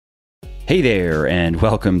Hey there, and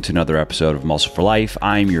welcome to another episode of Muscle for Life.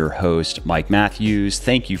 I'm your host, Mike Matthews.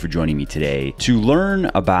 Thank you for joining me today to learn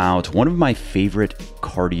about one of my favorite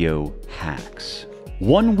cardio hacks.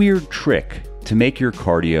 One weird trick to make your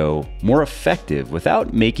cardio more effective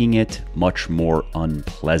without making it much more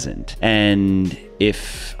unpleasant. And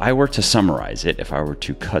if I were to summarize it, if I were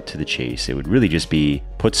to cut to the chase, it would really just be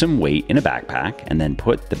put some weight in a backpack and then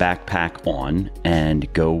put the backpack on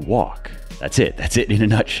and go walk. That's it. That's it in a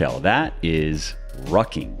nutshell. That is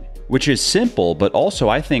rucking, which is simple, but also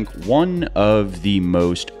I think one of the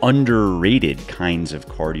most underrated kinds of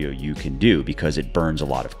cardio you can do because it burns a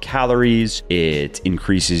lot of calories. It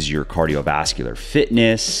increases your cardiovascular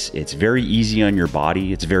fitness. It's very easy on your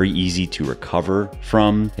body. It's very easy to recover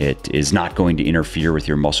from. It is not going to interfere with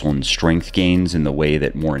your muscle and strength gains in the way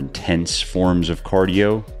that more intense forms of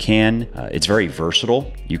cardio can. It's very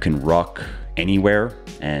versatile. You can ruck anywhere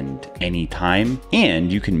and anytime,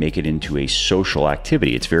 and you can make it into a social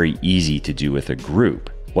activity. It's very easy to do with a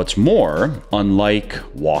group. What's more, unlike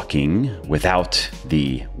walking without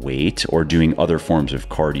the weight or doing other forms of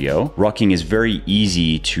cardio, rucking is very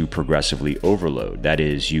easy to progressively overload. That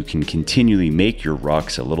is, you can continually make your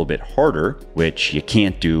rucks a little bit harder, which you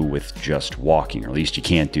can't do with just walking, or at least you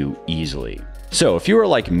can't do easily. So if you are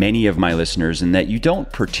like many of my listeners in that you don't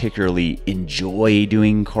particularly enjoy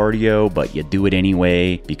doing cardio, but you do it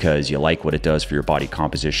anyway because you like what it does for your body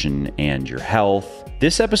composition and your health,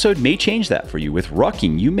 this episode may change that for you. With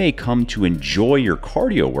rucking, you may come to enjoy your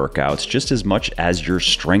cardio workouts just as much as your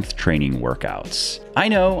strength training workouts. I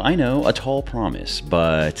know, a tall promise,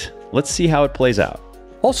 but let's see how it plays out.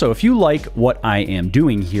 Also, if you like what I am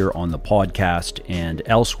doing here on the podcast and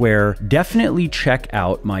elsewhere, definitely check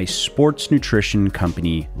out my sports nutrition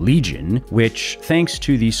company, Legion, which, thanks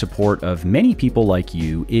to the support of many people like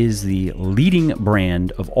you, is the leading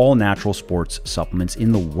brand of all natural sports supplements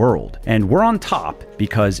in the world. And we're on top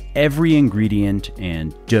because every ingredient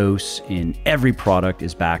and dose in every product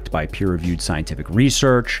is backed by peer-reviewed scientific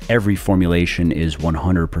research. Every formulation is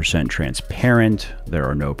 100% transparent. There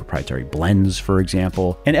are no proprietary blends, for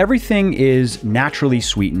example. And everything is naturally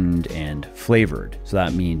sweetened and flavored. So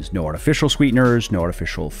that means no artificial sweeteners, no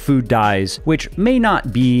artificial food dyes, which may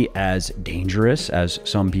not be as dangerous as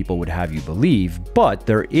some people would have you believe, but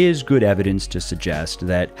there is good evidence to suggest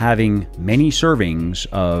that having many servings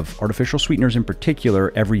of artificial sweeteners in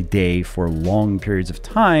particular every day for long periods of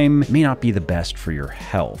time may not be the best for your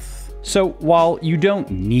health. So while you don't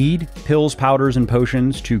need pills, powders, and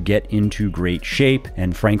potions to get into great shape,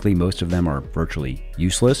 and frankly, most of them are virtually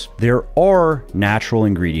useless, there are natural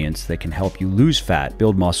ingredients that can help you lose fat,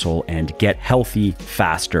 build muscle, and get healthy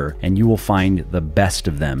faster, and you will find the best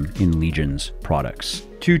of them in Legion's products.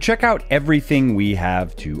 To check out everything we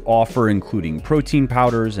have to offer, including protein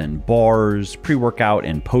powders and bars, pre-workout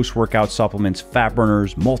and post-workout supplements, fat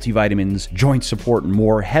burners, multivitamins, joint support, and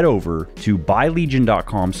more, head over to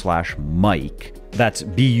buylegion.com/Mike. That's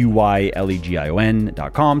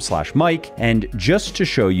BUYLEGION.com/Mike. And just to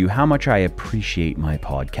show you how much I appreciate my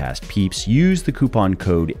podcast peeps, use the coupon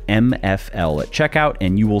code MFL at checkout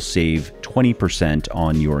and you will save 20%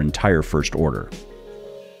 on your entire first order.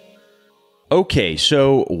 Okay,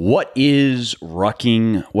 so what is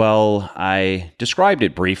rucking? Well, I described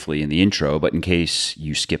it briefly in the intro, but in case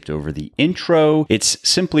you skipped over the intro, it's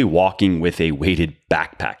simply walking with a weighted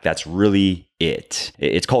backpack. That's really it.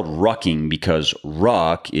 It's called rucking because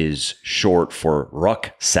ruck is short for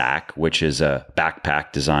rucksack, which is a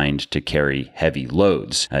backpack designed to carry heavy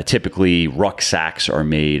loads. Typically, rucksacks are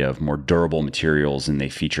made of more durable materials and they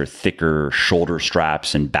feature thicker shoulder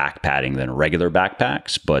straps and back padding than regular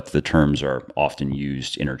backpacks, but the terms are often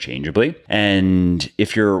used interchangeably. And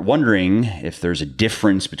if you're wondering if there's a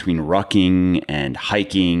difference between rucking and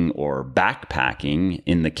hiking or backpacking,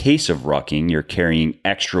 in the case of rucking, you're carrying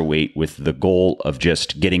extra weight with the goal of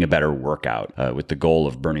just getting a better workout, with the goal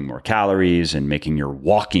of burning more calories and making your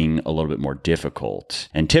walking a little bit more difficult.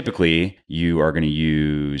 And typically, you are going to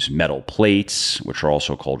use metal plates, which are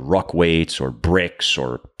also called ruck weights, or bricks,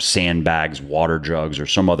 or sandbags, water jugs, or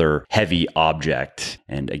some other heavy object.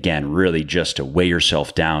 And again, really just to weigh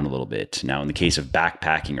yourself down a little bit. Now, in the case of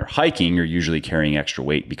backpacking or hiking, you're usually carrying extra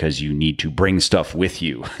weight because you need to bring stuff with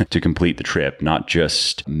you to complete the trip, not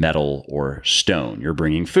just metal or stone. You're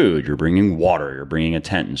bringing food, you're bringing water, you're bringing a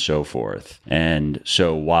tent, and so forth. And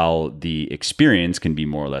so while the experience can be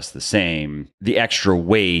more or less the same, the extra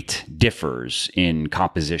weight differs in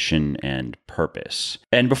composition and purpose.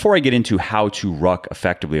 And before I get into how to ruck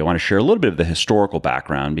effectively, I want to share a little bit of the historical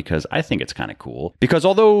background because I think it's kind of cool. Because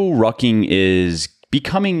although rucking is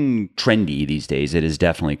becoming trendy these days. It is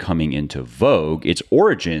definitely coming into vogue. Its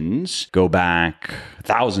origins go back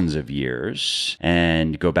thousands of years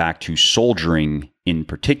and go back to soldiering in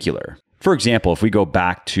particular. For example, if we go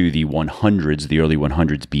back to the 100s, the early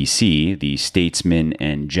 100s BC, the statesman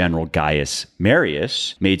and general Gaius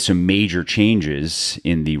Marius made some major changes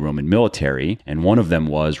in the Roman military, and one of them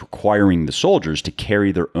was requiring the soldiers to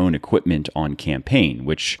carry their own equipment on campaign,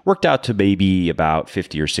 which worked out to maybe about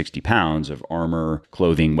 50 or 60 pounds of armor,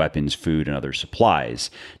 clothing, weapons, food, and other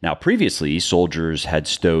supplies. Now, previously, soldiers had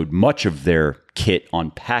stowed much of their kit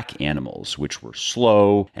on pack animals, which were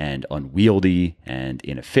slow and unwieldy and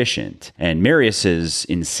inefficient. And Marius's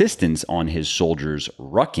insistence on his soldiers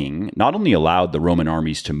rucking not only allowed the Roman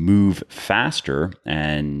armies to move faster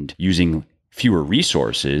and using fewer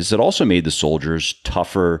resources, it also made the soldiers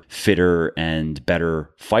tougher, fitter, and better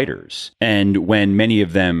fighters. And when many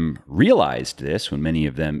of them realized this, when many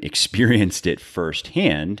of them experienced it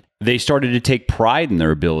firsthand, they started to take pride in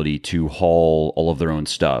their ability to haul all of their own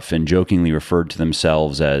stuff and jokingly referred to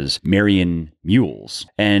themselves as Marian mules.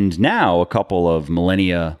 And now, a couple of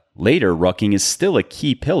millennia later, rucking is still a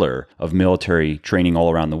key pillar of military training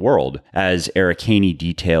all around the world. As Eric Haney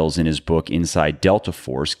details in his book Inside Delta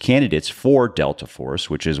Force, candidates for Delta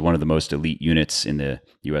Force, which is one of the most elite units in the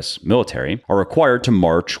U.S. military, are required to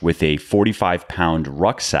march with a 45-pound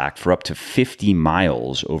rucksack for up to 50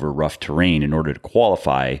 miles over rough terrain in order to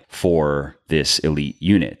qualify for this elite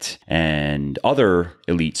unit. And other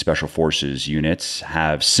elite special forces units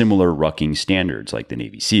have similar rucking standards, like the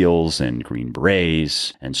Navy SEALs and Green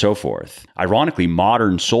Berets and so forth. Ironically,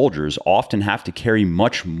 modern soldiers often have to carry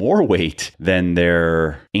much more weight than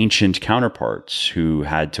their ancient counterparts who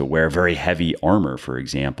had to wear very heavy armor, for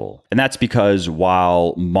example. And that's because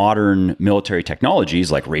while modern military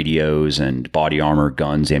technologies like radios and body armor,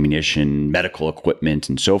 guns, ammunition, medical equipment,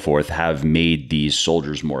 and so forth have made these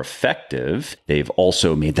soldiers more effective, they've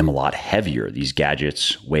also made them a lot heavier. These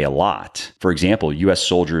gadgets weigh a lot. For example, U.S.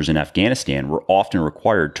 soldiers in Afghanistan were often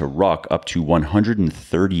required to ruck up to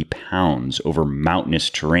 130 pounds over mountainous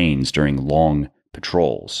terrains during long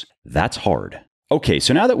patrols. That's hard. Okay,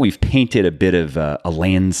 so now that we've painted a bit of a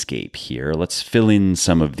landscape here, let's fill in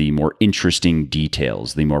some of the more interesting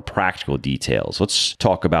details, the more practical details. Let's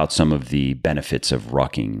talk about some of the benefits of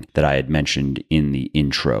rucking that I had mentioned in the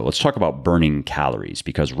intro. Let's talk about burning calories,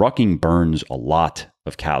 because rucking burns a lot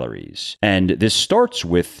of calories. And this starts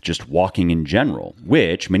with just walking in general,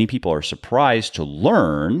 which many people are surprised to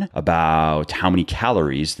learn about how many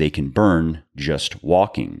calories they can burn just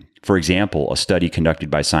walking. For example, a study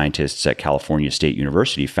conducted by scientists at California State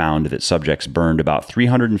University found that subjects burned about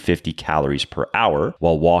 350 calories per hour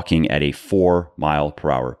while walking at a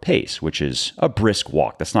 4-mile-per-hour pace, which is a brisk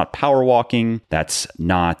walk. That's not power walking. That's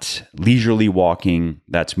not leisurely walking.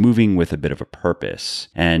 That's moving with a bit of a purpose.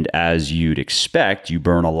 And as you'd expect, you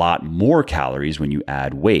burn a lot more calories when you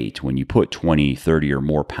add weight, when you put 20, 30, or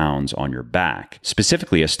more pounds on your back.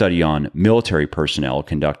 Specifically, a study on military personnel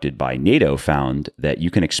conducted by NATO found that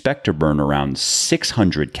you can expect to burn around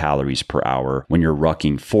 600 calories per hour when you're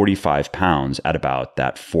rucking 45 pounds at about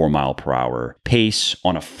that 4-mile-per-hour pace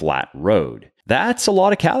on a flat road. That's a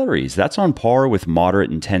lot of calories. That's on par with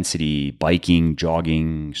moderate intensity biking,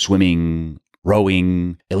 jogging, swimming,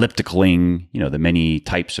 rowing, ellipticaling, the many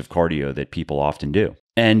types of cardio that people often do.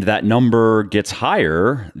 And that number gets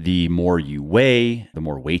higher the more you weigh, the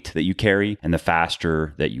more weight that you carry, and the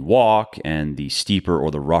faster that you walk, and the steeper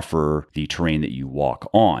or the rougher the terrain that you walk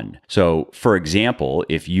on. So, for example,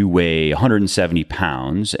 if you weigh 170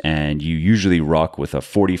 pounds and you usually ruck with a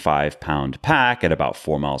 45-pound pack at about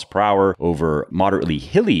 4 miles per hour over moderately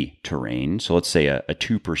hilly terrain, so let's say a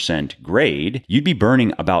 2% grade, you'd be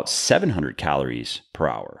burning about 700 calories per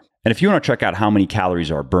hour. And if you want to check out how many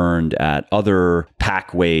calories are burned at other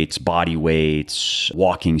pack weights, body weights,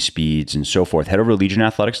 walking speeds, and so forth, head over to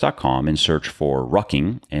legionathletics.com and search for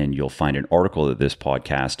rucking, and you'll find an article that this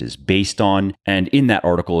podcast is based on. And in that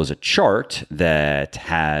article is a chart that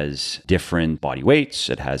has different body weights,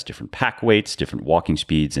 it has different pack weights, different walking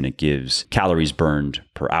speeds, and it gives calories burned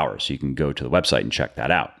per hour. So you can go to the website and check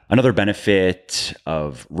that out. Another benefit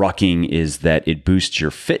of rucking is that it boosts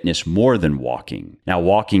your fitness more than walking. Now,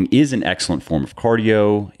 walking is an excellent form of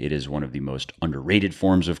cardio. It is one of the most underrated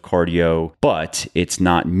forms of cardio, but it's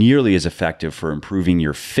not nearly as effective for improving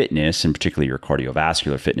your fitness, and particularly your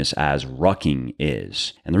cardiovascular fitness, as rucking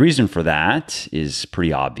is. And the reason for that is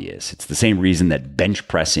pretty obvious. It's the same reason that bench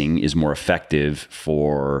pressing is more effective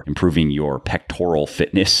for improving your pectoral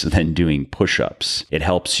fitness than doing push-ups. It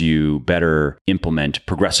helps you better implement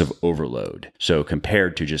progressive overload. So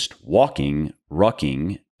compared to just walking,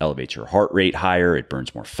 rucking elevates your heart rate higher, it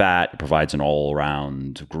burns more fat, it provides an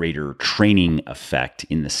all-around greater training effect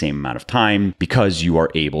in the same amount of time because you are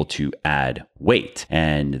able to add weight.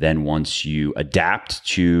 And then once you adapt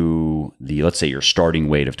to let's say your starting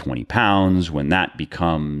weight of 20 pounds, when that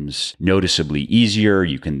becomes noticeably easier,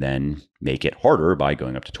 you can then make it harder by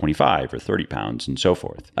going up to 25 or 30 pounds and so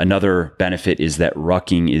forth. Another benefit is that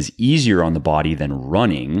rucking is easier on the body than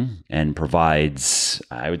running and provides,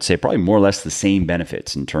 I would say, probably more or less the same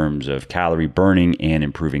benefits in terms of calorie burning and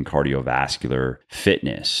improving cardiovascular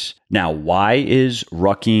fitness. Now, why is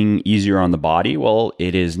rucking easier on the body? Well,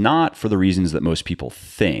 it is not for the reasons that most people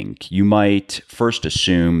think. You might first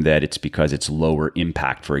assume that it's because it's lower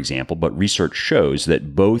impact, for example, but research shows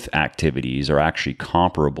that both activities are actually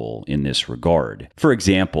comparable in this regard. For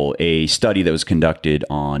example, a study that was conducted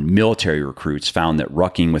on military recruits found that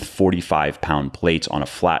rucking with 45-pound plates on a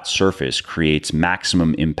flat surface creates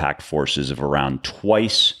maximum impact forces of around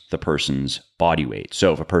twice the person's body weight.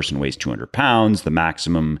 So if a person weighs 200 pounds, the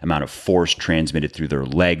maximum amount of force transmitted through their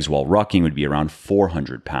legs while rucking would be around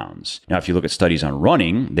 400 pounds. Now, if you look at studies on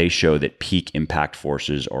running, they show that peak impact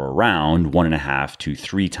forces are around 1.5 to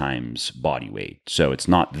 3 times body weight. So it's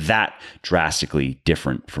not that drastically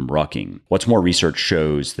different from rucking. What's more, research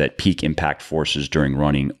shows that peak impact forces during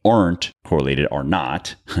running are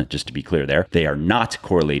not, just to be clear there, they are not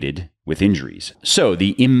correlated with injuries. So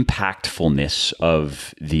the impactfulness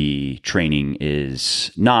of the training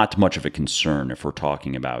is not much of a concern if we're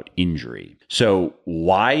talking about injury. So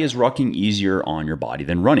why is rucking easier on your body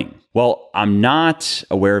than running? Well, I'm not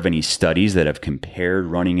aware of any studies that have compared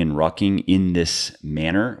running and rucking in this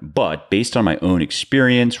manner, but based on my own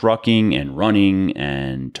experience rucking and running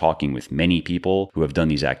and talking with many people who have done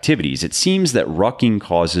these activities, it seems that rucking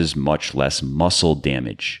causes much less muscle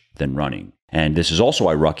damage than running. And this is also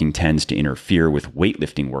why rucking tends to interfere with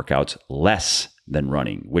weightlifting workouts less than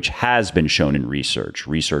running, which has been shown in research.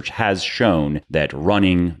 Research has shown that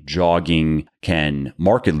running, jogging can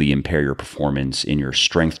markedly impair your performance in your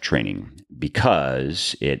strength training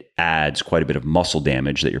because it adds quite a bit of muscle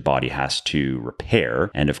damage that your body has to repair.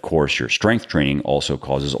 And of course, your strength training also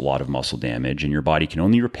causes a lot of muscle damage, and your body can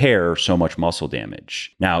only repair so much muscle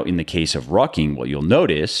damage. Now, in the case of rucking, what you'll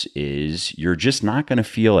notice is you're just not going to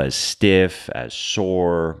feel as stiff, as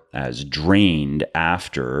sore, as drained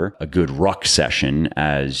after a good ruck session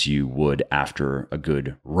as you would after a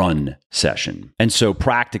good run session. And so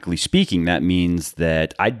practically speaking, that means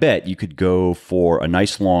that I'd bet you could go for a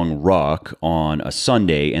nice long ruck on a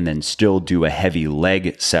Sunday and then still do a heavy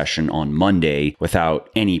leg session on Monday without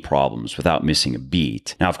any problems, without missing a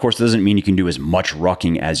beat. Now, of course, that doesn't mean you can do as much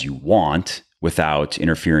rucking as you want without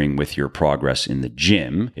interfering with your progress in the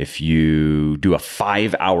gym. If you do a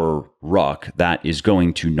 5-hour ruck, that is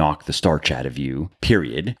going to knock the starch out of you,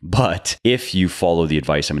 period. But if you follow the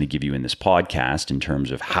advice I'm going to give you in this podcast in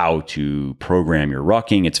terms of how to program your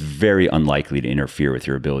rucking, it's very unlikely to interfere with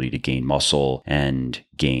your ability to gain muscle and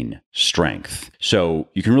gain strength. So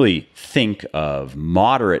you can really think of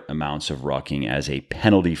moderate amounts of rucking as a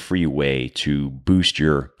penalty-free way to boost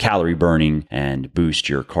your calorie burning and boost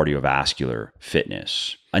your cardiovascular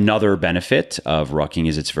fitness. Another benefit of rucking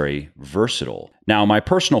is it's very versatile. Now, my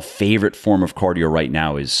personal favorite form of cardio right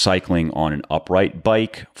now is cycling on an upright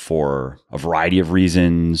bike for a variety of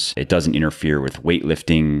reasons. It doesn't interfere with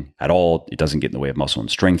weightlifting at all. It doesn't get in the way of muscle and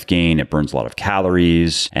strength gain. It burns a lot of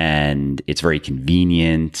calories, and it's very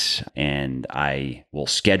convenient. And I will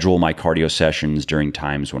schedule my cardio sessions during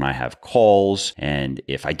times when I have calls. And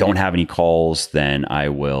if I don't have any calls, then I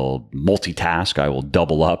will multitask. I will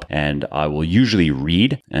double up, and I will usually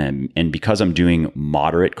read. And because I'm doing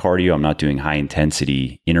moderate cardio, I'm not doing high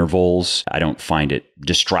intensity intervals. I don't find it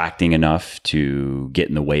distracting enough to get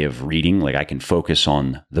in the way of reading. Like, I can focus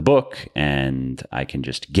on the book and I can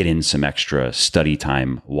just get in some extra study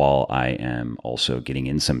time while I am also getting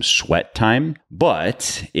in some sweat time.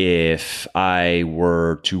 But if I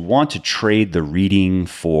were to want to trade the reading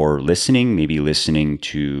for listening, maybe listening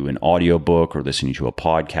to an audiobook or listening to a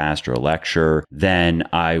podcast or a lecture, then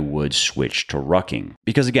I would switch to rucking.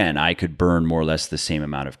 Because again, I could burn more or less the same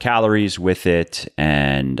amount of calories with it,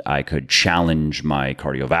 and I could challenge my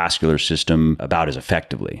cardiovascular system about as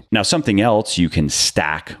effectively. Now, something else you can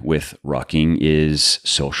stack with rucking is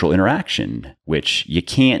social interaction, which you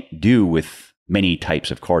can't do with many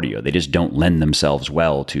types of cardio. They just don't lend themselves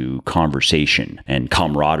well to conversation and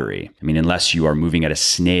camaraderie. I mean, unless you are moving at a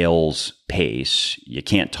snail's pace. You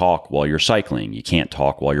can't talk while you're cycling. You can't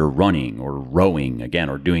talk while you're running or rowing, again,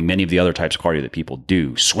 or doing many of the other types of cardio that people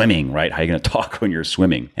do. Swimming, right? How are you going to talk when you're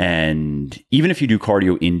swimming? And even if you do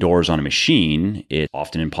cardio indoors on a machine, it's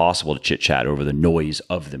often impossible to chit-chat over the noise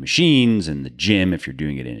of the machines and the gym if you're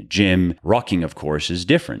doing it in a gym. Rucking, of course, is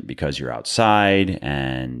different because you're outside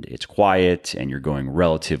and it's quiet and you're going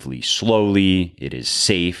relatively slowly. It is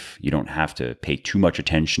safe. You don't have to pay too much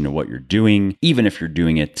attention to what you're doing, even if you're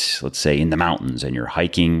doing it, let's say, in the mountains and you're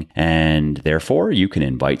hiking. And therefore, you can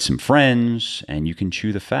invite some friends and you can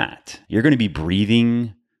chew the fat. You're going to be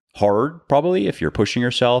breathing hard, probably, if you're pushing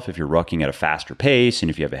yourself, if you're rucking at a faster pace,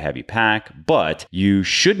 and if you have a heavy pack, but you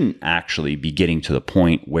shouldn't actually be getting to the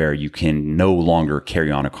point where you can no longer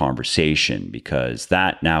carry on a conversation, because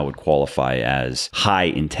that now would qualify as high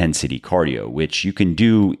intensity cardio, which you can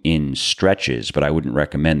do in stretches, but I wouldn't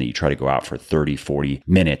recommend that you try to go out for 30, 40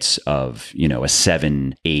 minutes of, a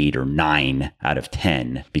 7, 8, or 9 out of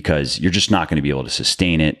 10, because you're just not going to be able to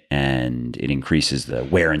sustain it, and it increases the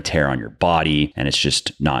wear and tear on your body, and it's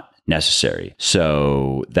just not necessary.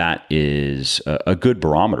 So that is a good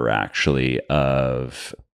barometer, actually,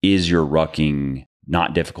 of is your rucking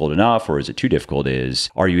not difficult enough, or is it too difficult?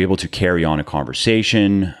 Are you able to carry on a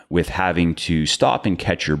conversation with having to stop and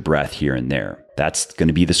catch your breath here and there? That's going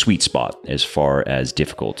to be the sweet spot as far as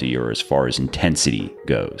difficulty or as far as intensity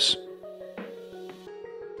goes.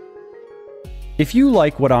 If you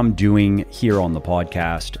like what I'm doing here on the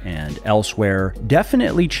podcast and elsewhere,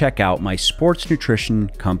 definitely check out my sports nutrition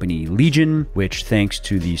company, Legion, which, thanks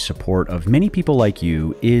to the support of many people like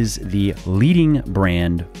you, is the leading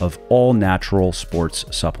brand of all natural sports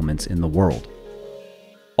supplements in the world.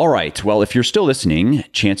 All right. Well, if you're still listening,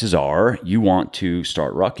 chances are you want to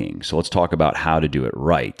start rucking. So let's talk about how to do it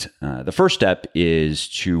right. The first step is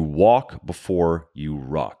to walk before you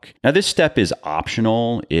ruck. Now, this step is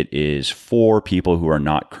optional. It is for people who are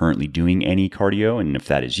not currently doing any cardio. And if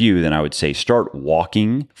that is you, then I would say start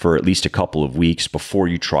walking for at least a couple of weeks before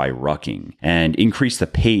you try rucking, and increase the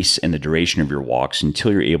pace and the duration of your walks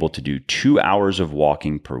until you're able to do 2 hours of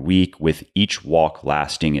walking per week, with each walk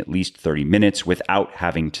lasting at least 30 minutes without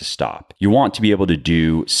having to stop. You want to be able to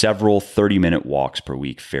do several 30-minute walks per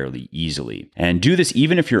week fairly easily. And do this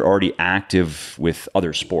even if you're already active with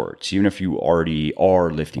other sports, even if you already are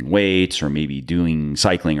lifting weights or maybe doing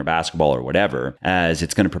cycling or basketball or whatever, as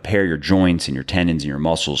it's going to prepare your joints and your tendons and your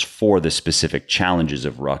muscles for the specific challenges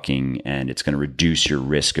of rucking, and it's going to reduce your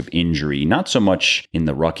risk of injury, not so much in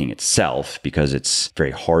the rucking itself, because it's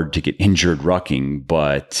very hard to get injured rucking,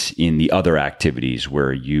 but in the other activities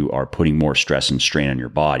where you are putting more stress and strain on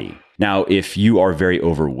your body. Now, if you are very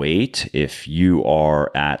overweight, if you are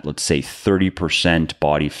at, let's say, 30%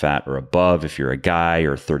 body fat or above, if you're a guy,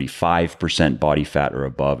 or 35% body fat or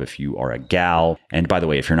above, if you are a gal. And by the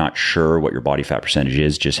way, if you're not sure what your body fat percentage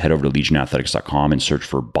is, just head over to legionathletics.com and search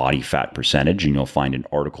for body fat percentage, and you'll find an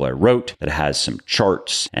article I wrote that has some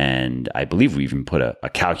charts. And I believe we even put a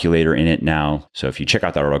calculator in it now. So if you check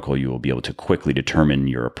out that article, you will be able to quickly determine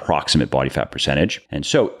your approximate body fat percentage. And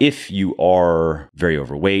so if you are very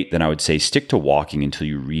overweight, then I would say stick to walking until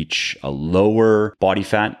you reach a lower body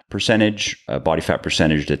fat percentage, a body fat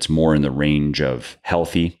percentage that's more in the range of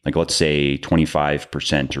healthy, like let's say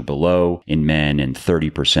 25% or below in men and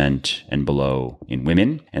 30% and below in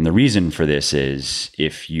women. And the reason for this is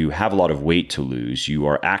if you have a lot of weight to lose, you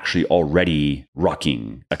are actually already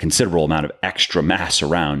rucking a considerable amount of extra mass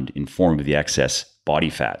around in form of the excess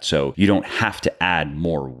body fat. So you don't have to add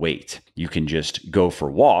more weight. You can just go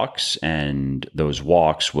for walks, and those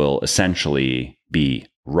walks will essentially be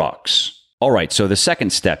rucks. All right, so the second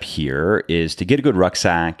step here is to get a good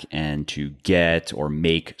rucksack and to get or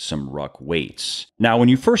make some ruck weights. Now, when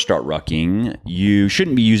you first start rucking, you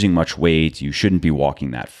shouldn't be using much weight. You shouldn't be walking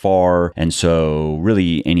that far. And so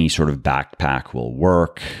really any sort of backpack will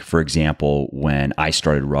work. For example, when I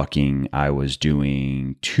started rucking, I was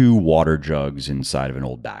doing 2 water jugs inside of an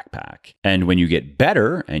old backpack. And when you get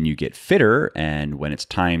better and you get fitter, and when it's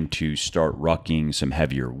time to start rucking some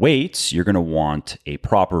heavier weights, you're going to want a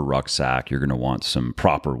proper rucksack. You're going to want some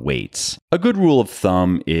proper weights. A good rule of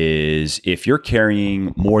thumb is if you're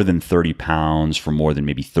carrying more than 30 pounds for more than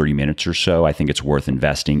maybe 30 minutes or so, I think it's worth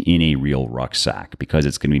investing in a real rucksack, because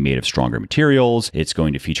it's going to be made of stronger materials. It's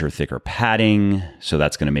going to feature thicker padding, so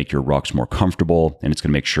that's going to make your rucks more comfortable, and it's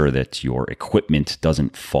going to make sure that your equipment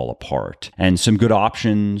doesn't fall apart. And some good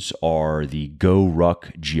options are the Go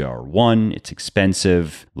Ruck GR1. It's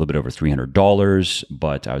expensive, a little bit over $300,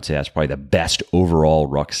 but I would say that's probably the best overall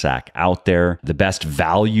rucksack out out there. The best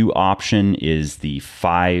value option is the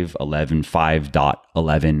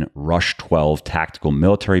 5.11 Rush 12 tactical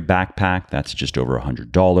military backpack. That's just over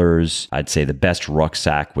 $100. I'd say the best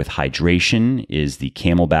rucksack with hydration is the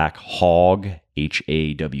Camelback Hog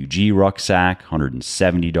HAWG rucksack,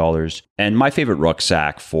 $170. And my favorite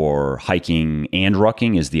rucksack for hiking and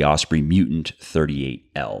rucking is the Osprey Mutant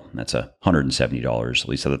 38L. That's $170, at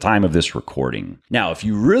least at the time of this recording. Now, if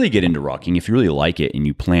you really get into rucking, if you really like it and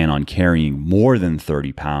you plan on carrying more than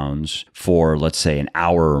 30 pounds for, let's say, an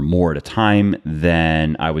hour or more at a time,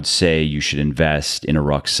 then I would say you should invest in a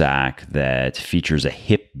rucksack that features a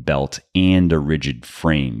hip belt and a rigid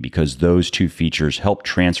frame, because those two features help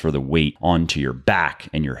transfer the weight onto your back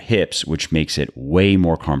and your hips, which makes it way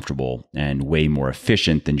more comfortable and way more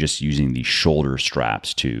efficient than just using the shoulder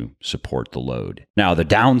straps to support the load. Now, the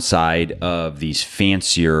downside of these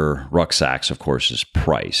fancier rucksacks, of course, is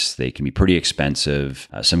price. They can be pretty expensive.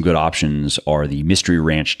 Some good options are the Mystery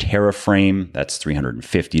Ranch Terra Frame. That's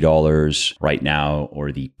 $350 right now,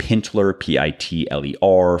 or the Pintler, Pitler,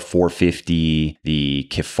 $450. The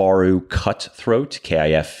Kifaru Cutthroat,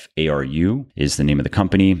 Kifaru is the name of the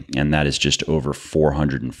company, and that is just over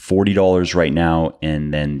 $440 right now.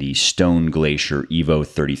 And then the Stone Glacier Evo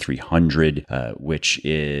 3300, which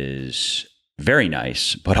is very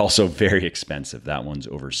nice, but also very expensive. That one's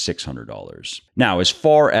over $600. Now, as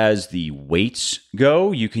far as the weights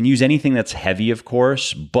go, you can use anything that's heavy, of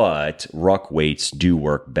course, but ruck weights do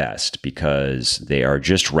work best because they are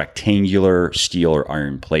just rectangular steel or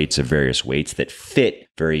iron plates of various weights that fit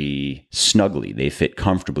very snugly. They fit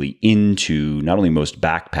comfortably into not only most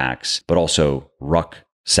backpacks, but also ruck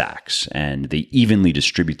sacks, and they evenly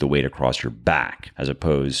distribute the weight across your back, as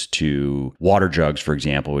opposed to water jugs, for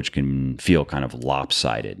example, which can feel kind of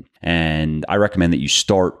lopsided. And I recommend that you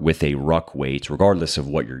start with a ruck weight, regardless of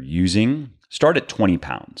what you're using. Start at 20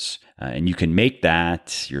 pounds. And you can make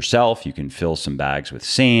that yourself. You can fill some bags with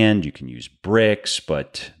sand. You can use bricks,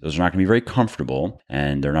 but those are not going to be very comfortable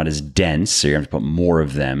and they're not as dense. So you're going to have to put more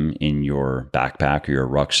of them in your backpack or your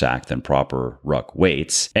rucksack than proper ruck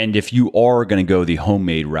weights. And if you are going to go the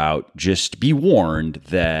homemade route, just be warned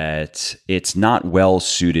that it's not well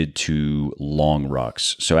suited to long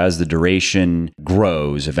rucks. So as the duration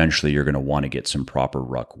grows, eventually you're going to want to get some proper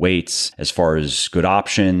ruck weights. As far as good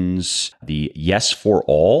options, the Yes for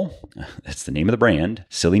All, that's the name of the brand.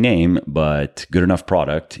 Silly name, but good enough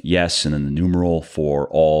product. Yes, and then the numeral for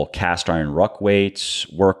all cast iron ruck weights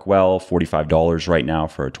work well. $45 right now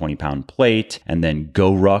for a 20-pound plate. And then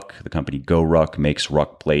Go Ruck, the company Go Ruck makes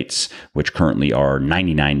ruck plates, which currently are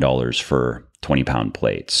 $99 for 20-pound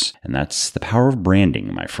plates. And that's the power of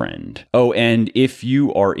branding, my friend. Oh, and if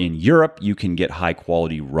you are in Europe, you can get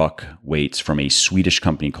high-quality ruck weights from a Swedish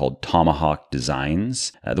company called Tomahawk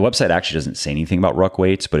Designs. The website actually doesn't say anything about ruck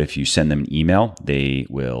weights, but if you send them an email, they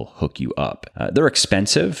will hook you up. They're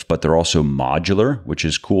expensive, but they're also modular, which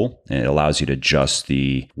is cool. And it allows you to adjust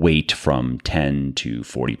the weight from 10 to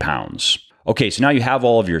 40 pounds. Okay, so now you have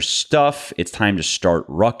all of your stuff. It's time to start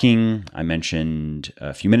rucking. I mentioned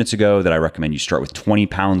a few minutes ago that I recommend you start with 20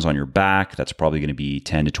 pounds on your back. That's probably going to be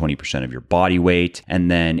 10 to 20% of your body weight. And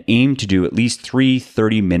then aim to do at least 3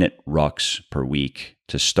 30-minute rucks per week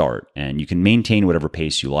to start. And you can maintain whatever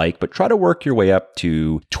pace you like, but try to work your way up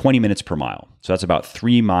to 20 minutes per mile. So that's about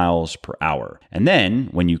 3 miles per hour. And then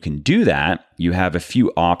when you can do that, you have a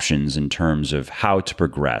few options in terms of how to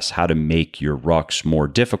progress, how to make your rucks more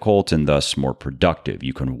difficult and thus more productive.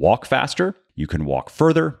 You can walk faster, you can walk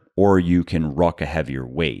further, or you can ruck a heavier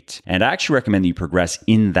weight. And I actually recommend that you progress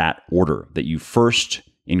in that order, that you first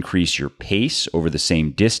increase your pace over the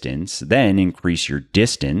same distance, then increase your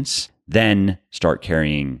distance, then start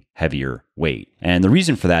carrying heavier weight. And the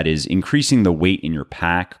reason for that is increasing the weight in your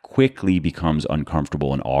pack quickly becomes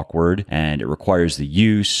uncomfortable and awkward, and it requires the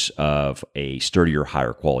use of a sturdier,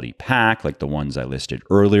 higher quality pack like the ones I listed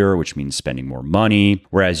earlier, which means spending more money,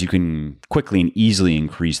 whereas you can quickly and easily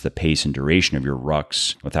increase the pace and duration of your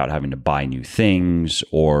rucks without having to buy new things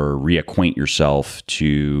or reacquaint yourself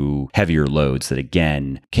to heavier loads that,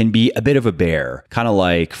 again, can be a bit of a bear, kind of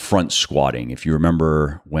like front squatting. If you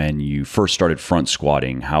remember when you first started front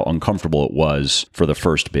squatting, how uncomfortable it was for the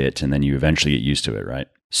first bit, and then you eventually get used to it, right?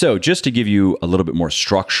 So just to give you a little bit more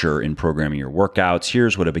structure in programming your workouts,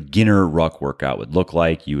 here's what a beginner ruck workout would look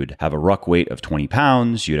like. You would have a ruck weight of 20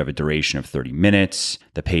 pounds. You'd have a duration of 30 minutes.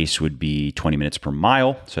 The pace would be 20 minutes per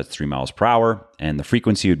mile. So that's 3 miles per hour. And the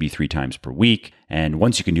frequency would be 3 times per week. And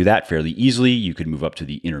once you can do that fairly easily, you could move up to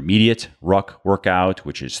the intermediate ruck workout,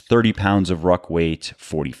 which is 30 pounds of ruck weight,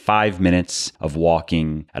 45 minutes of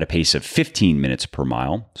walking at a pace of 15 minutes per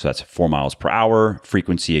mile. So that's 4 miles per hour.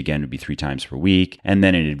 Frequency, again, would be 3 times per week. And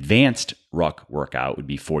then an advanced ruck workout would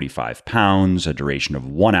be 45 pounds, a duration of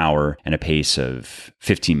 1 hour, and a pace of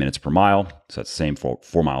 15 minutes per mile. So that's the same for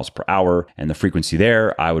 4 miles per hour. And the frequency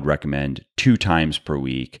there, I would recommend 2 times per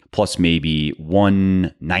week, plus maybe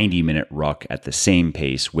one 90-minute ruck at the same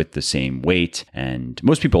pace with the same weight. And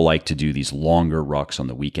most people like to do these longer rucks on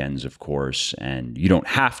the weekends, of course, and you don't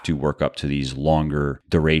have to work up to these longer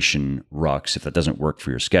duration rucks if that doesn't work for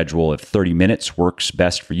your schedule. If 30 minutes works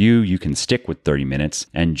best for you, you can stick with 30 minutes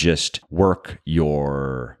and just work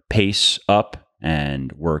your pace up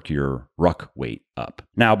and work your ruck weight up.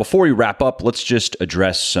 Now, before we wrap up, let's just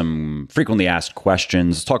address some frequently asked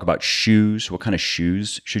questions. Let's talk about shoes. What kind of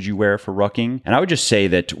shoes should you wear for rucking? And I would just say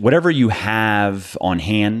that whatever you have on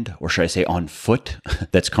hand, or should I say on foot,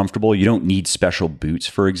 that's comfortable. You don't need special boots,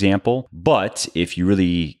 for example. But if you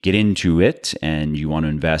really get into it and you want to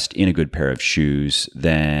invest in a good pair of shoes,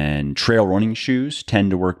 then trail running shoes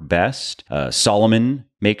tend to work best. Salomon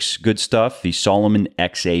makes good stuff. The Salomon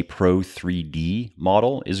XA Pro 3D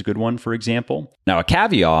model is a good one, for example. Now, a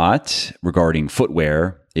caveat regarding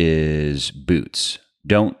footwear is boots.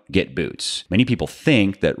 Don't get boots. Many people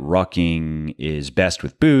think that rucking is best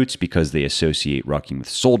with boots because they associate rucking with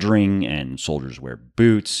soldiering and soldiers wear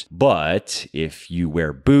boots. But if you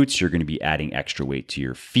wear boots, you're going to be adding extra weight to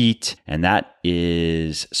your feet, and that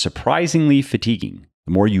is surprisingly fatiguing.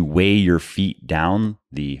 The more you weigh your feet down,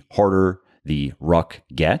 the harder the ruck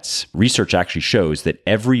gets. Research actually shows that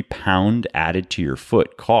every pound added to your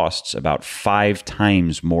foot costs about 5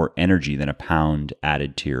 times more energy than a pound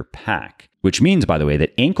added to your pack. Which means, by the way,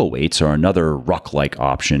 that ankle weights are another ruck-like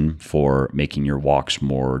option for making your walks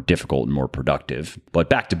more difficult and more productive. But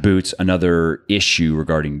back to boots, another issue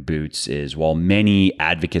regarding boots is while many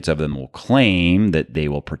advocates of them will claim that they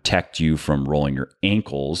will protect you from rolling your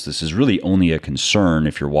ankles, this is really only a concern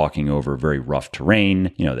if you're walking over very rough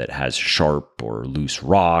terrain, that has sharp or loose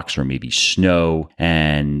rocks or maybe snow.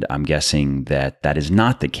 And I'm guessing that that is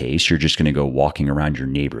not the case. You're just going to go walking around your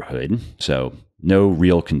neighborhood. So no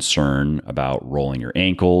real concern about rolling your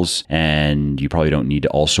ankles, and you probably don't need to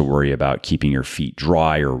also worry about keeping your feet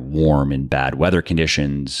dry or warm in bad weather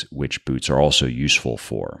conditions, which boots are also useful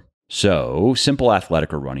for. So simple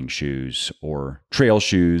athletic or running shoes or trail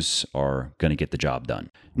shoes are going to get the job done.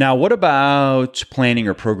 Now, what about planning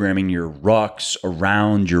or programming your rucks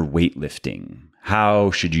around your weightlifting? How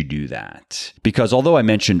should you do that? Because although I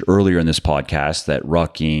mentioned earlier in this podcast that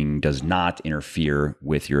rucking does not interfere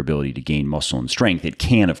with your ability to gain muscle and strength, it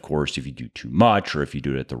can, of course, if you do too much or if you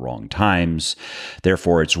do it at the wrong times.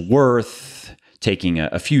 Therefore, it's worth taking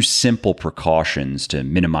a few simple precautions to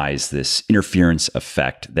minimize this interference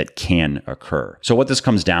effect that can occur. So what this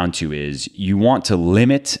comes down to is you want to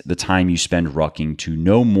limit the time you spend rucking to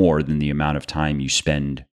no more than the amount of time you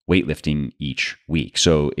spend weightlifting each week.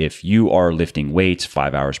 So if you are lifting weights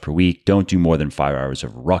 5 hours per week, don't do more than 5 hours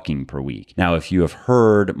of rucking per week. Now, if you have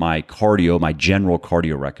heard my general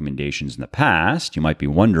cardio recommendations in the past, you might be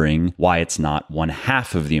wondering why it's not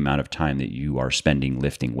 1/2 of the amount of time that you are spending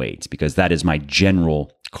lifting weights, because that is my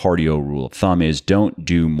general cardio rule of thumb is don't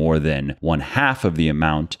do more than 1/2 of the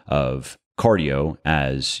amount of cardio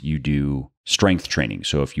as you do strength training.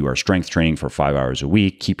 So if you are strength training for 5 hours a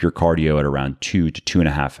week, keep your cardio at around 2 to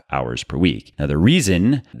 2.5 hours per week. Now, the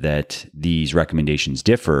reason that these recommendations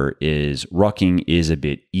differ is rucking is a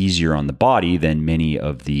bit easier on the body than many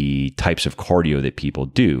of the types of cardio that people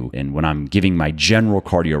do. And when I'm giving my general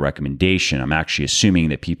cardio recommendation, I'm actually assuming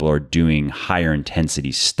that people are doing higher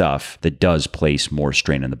intensity stuff that does place more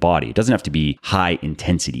strain on the body. It doesn't have to be high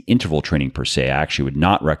intensity interval training per se. I actually would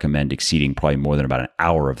not recommend exceeding probably more than about an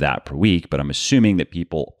hour of that per week, but I'm assuming that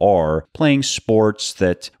people are playing sports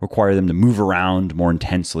that require them to move around more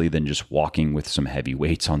intensely than just walking with some heavy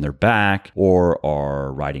weights on their back, or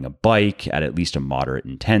are riding a bike at least a moderate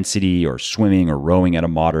intensity, or swimming or rowing at a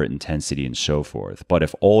moderate intensity, and so forth. But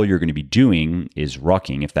if all you're going to be doing is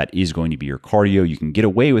rucking, if that is going to be your cardio, you can get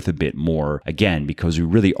away with a bit more, again, because we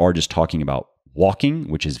really are just talking about walking,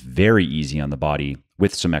 which is very easy on the body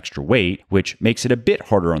with some extra weight, which makes it a bit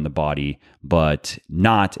harder on the body, but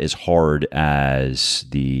not as hard as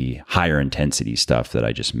the higher intensity stuff that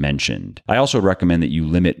I just mentioned. I also recommend that you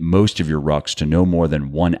limit most of your rucks to no more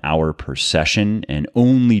than 1 hour per session and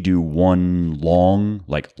only do one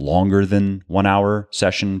longer than 1 hour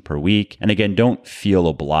session per week. And again, don't feel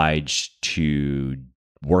obliged to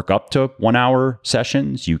work up to 1 hour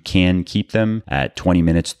sessions. You can keep them at 20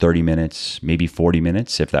 minutes, 30 minutes, maybe 40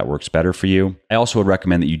 minutes if that works better for you. I also would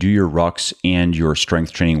recommend that you do your rucks and your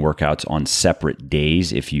strength training workouts on separate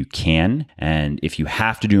days if you can. And if you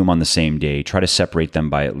have to do them on the same day, try to separate them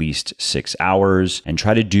by at least 6 hours and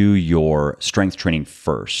try to do your strength training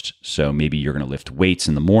first. So maybe you're going to lift weights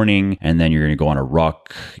in the morning and then you're going to go on a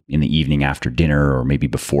ruck in the evening after dinner or maybe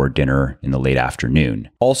before dinner in the late afternoon.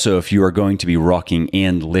 Also, if you are going to be rucking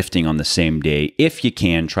and lifting on the same day, if you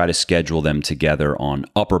can, try to schedule them together on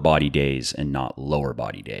upper body days and not lower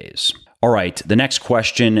body days. All right, the next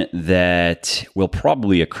question that will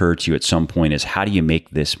probably occur to you at some point is, how do you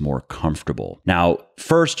make this more comfortable? Now,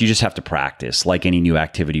 first, you just have to practice. Like any new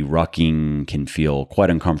activity, rucking can feel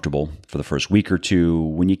quite uncomfortable for the first week or two.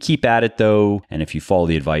 When you keep at it though, and if you follow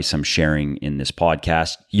the advice I'm sharing in this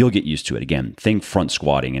podcast, you'll get used to it. Again, think front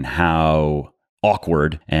squatting and how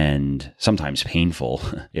awkward and sometimes painful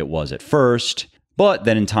it was at first. But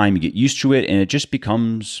then in time, you get used to it and it just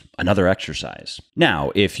becomes another exercise.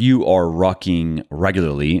 Now, if you are rucking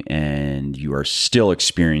regularly and you are still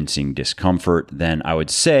experiencing discomfort, then I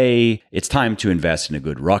would say it's time to invest in a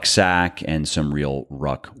good rucksack and some real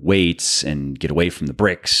ruck weights and get away from the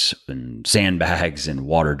bricks and sandbags and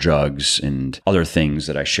water jugs and other things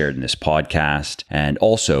that I shared in this podcast. And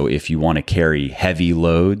also, if you want to carry heavy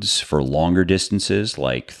loads for longer distances,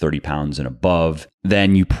 like 30 pounds and above,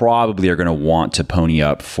 then you probably are going to want to pony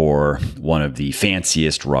up for one of the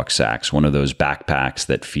fanciest rucksacks, one of those backpacks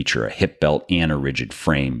that feature a hip belt and a rigid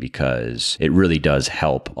frame, because it really does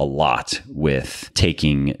help a lot with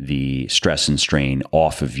taking the stress and strain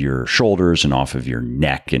off of your shoulders and off of your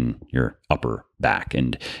neck and your upper back.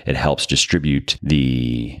 And it helps distribute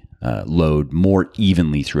the load more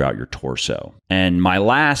evenly throughout your torso. And my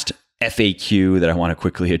last FAQ that I want to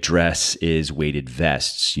quickly address is weighted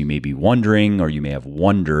vests. You may be wondering, or you may have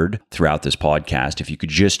wondered throughout this podcast, if you could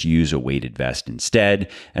just use a weighted vest instead.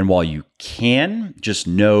 And while you can, just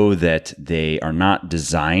know that they are not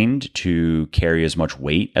designed to carry as much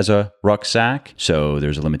weight as a rucksack. So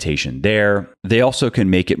there's a limitation there. They also can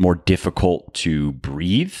make it more difficult to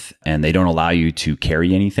breathe, and they don't allow you to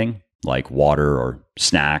carry anything like water or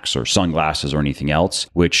snacks or sunglasses or anything else,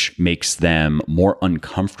 which makes them more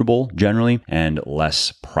uncomfortable generally and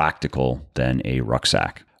less practical than a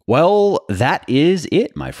rucksack. Well, that is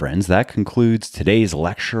it, my friends. That concludes today's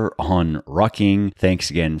lecture on rucking. Thanks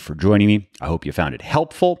again for joining me. I hope you found it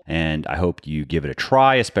helpful, and I hope you give it a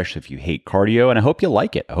try, especially if you hate cardio, and I hope you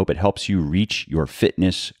like it. I hope it helps you reach your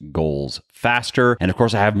fitness goals faster. And of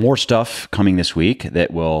course, I have more stuff coming this week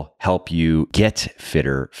that will help you get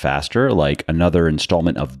fitter faster, like another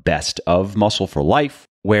installment of Best of Muscle for Life,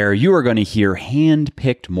 where you are going to hear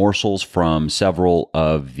hand-picked morsels from several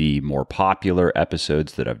of the more popular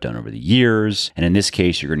episodes that I've done over the years. And in this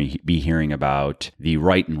case, you're going to be hearing about the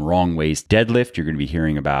right and wrong ways deadlift. You're going to be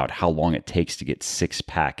hearing about how long it takes to get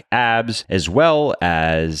six-pack abs, as well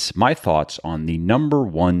as my thoughts on the number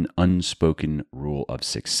one unspoken rule of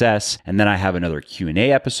success. And then I have another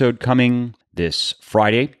Q&A episode coming this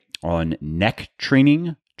Friday on neck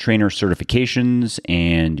training, trainer certifications,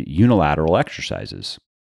 and unilateral exercises.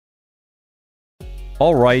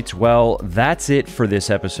 All right, well, that's it for this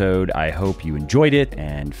episode. I hope you enjoyed it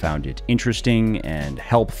and found it interesting and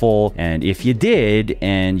helpful. And if you did,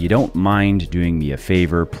 and you don't mind doing me a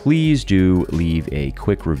favor, please do leave a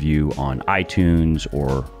quick review on iTunes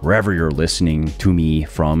or wherever you're listening to me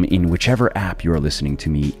from, in whichever app you're listening to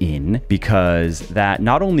me in, because that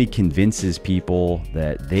not only convinces people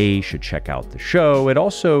that they should check out the show, it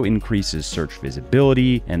also increases search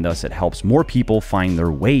visibility, and thus it helps more people find their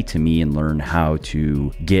way to me and learn how to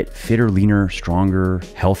get fitter, leaner, stronger,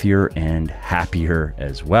 healthier, and happier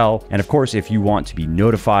as well. And of course, if you want to be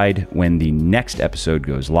notified when the next episode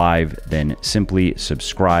goes live, then simply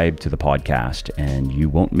subscribe to the podcast and you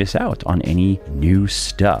won't miss out on any new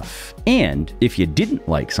stuff. And if you didn't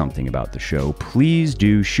like something about the show, please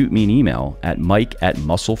do shoot me an email at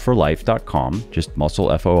mike@muscleforlife.com, just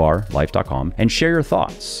muscle, F-O-R, life.com, and share your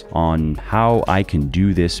thoughts on how I can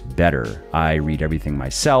do this better. I read everything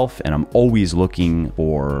myself, and I'm always looking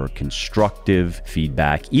for constructive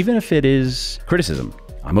feedback, even if it is criticism.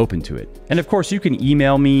 I'm open to it. And of course, you can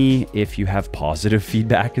email me if you have positive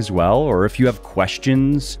feedback as well, or if you have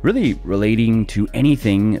questions really relating to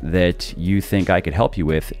anything that you think I could help you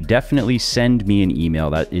with, definitely send me an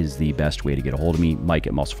email. That is the best way to get a hold of me,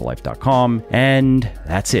 mike@muscleforlife.com. And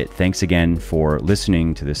that's it. Thanks again for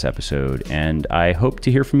listening to this episode, and I hope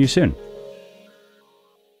to hear from you soon.